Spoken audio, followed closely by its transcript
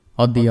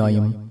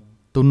அத்தியாயம்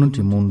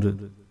 93.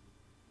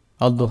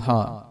 அத்-துஹா,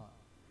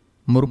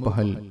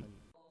 முற்பகல்.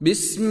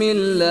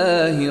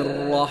 பிஸ்மில்லாஹிர்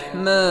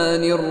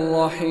ரஹ்மானிர்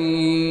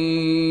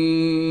ரஹீம்.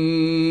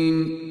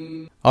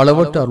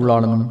 அளவற்ற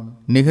அருளாளனும்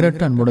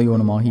நிகரற்ற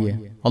அன்புடையோனுமாகிய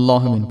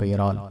அல்லாஹுவின்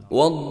பெயரால்.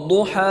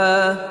 வத்-துஹா,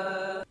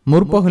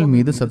 முற்பகல்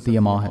மீது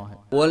சத்தியமாக.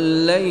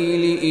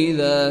 வல்-லைலி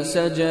இதா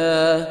சஜா,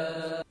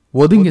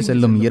 ஒதுங்கி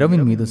செல்லும்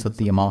இரவின் மீது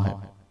சத்தியமாக.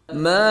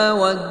 மா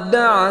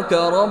வத்தஅக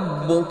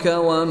ரப்புக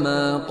வமா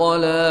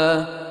கலா,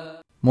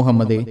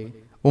 முஹம்மதே,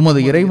 உமது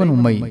இறைவன்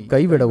உம்மை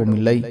கைவிடவும்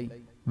இல்லை,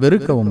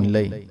 வெறுக்கவும்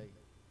இல்லை.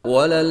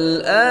 வலல்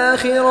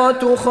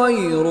ஆகிரத்து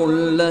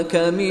கைருல் லக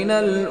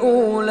மினல்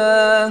ஊலா,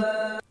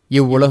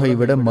 இவ்வுலகை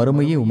விட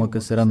மறுமையே உமக்கு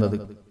சிறந்தது.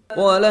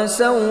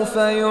 வலசௌஃப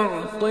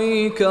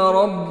யுஅதீக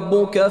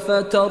ரப்புக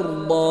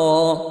ஃபதர்தா,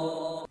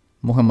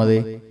 முஹம்மதே,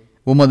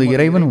 உமது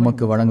இறைவன்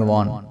உமக்கு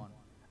வழங்குவான்,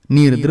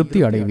 நீர்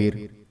திருப்தி அடைவீர்.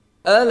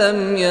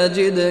 அலம்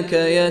யஜித்க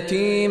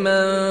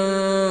யதீமன்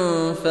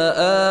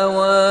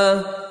ஃபஆவா,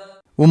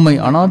 உம்மை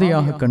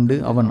அனாதையாக கண்டு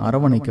அவன்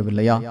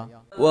அரவணைக்கவில்லையா?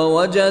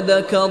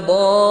 வவஜதக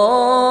ضالًا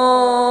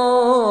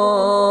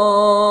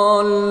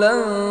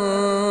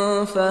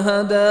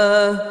ஃபஹதா,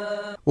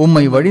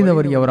 உம்மை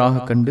வழிதவறியவராக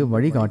கண்டு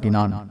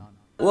வழிகாட்டினான்.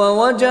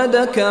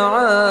 வவஜதக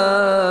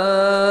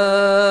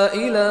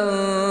ஆயிலன்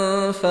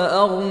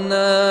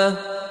ஃபஅக்னா,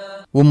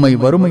 உம்மை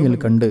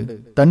வறுமையில் கண்டு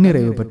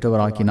தன்னிறைவு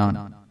பெற்றவராக்கினான்.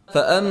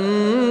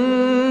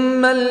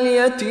 ஃபஅம்மல்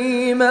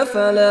யதீம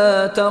ஃபலா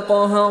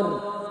தக்ஹர்,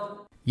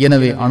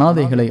 எனவே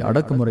அனாதைகளை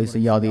அடக்குமுறை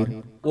செய்யாதீர்.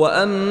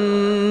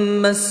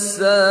 வஅம்மஸ்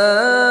ஸாயில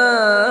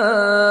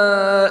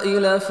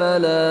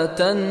ஃபலா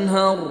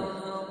தன்ஹர்,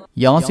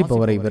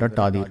 யாசிப்பவரை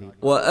விரட்டாதீர்.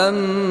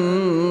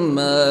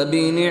 வஅம்மா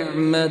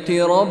பிநிஅமதி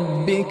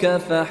ரப்பிக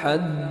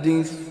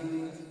ஃபஹத்திஸ்,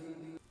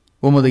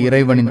 உமது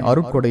இறைவனின்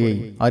அருட்கொடையை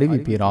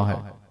அறிவிப்பீராக.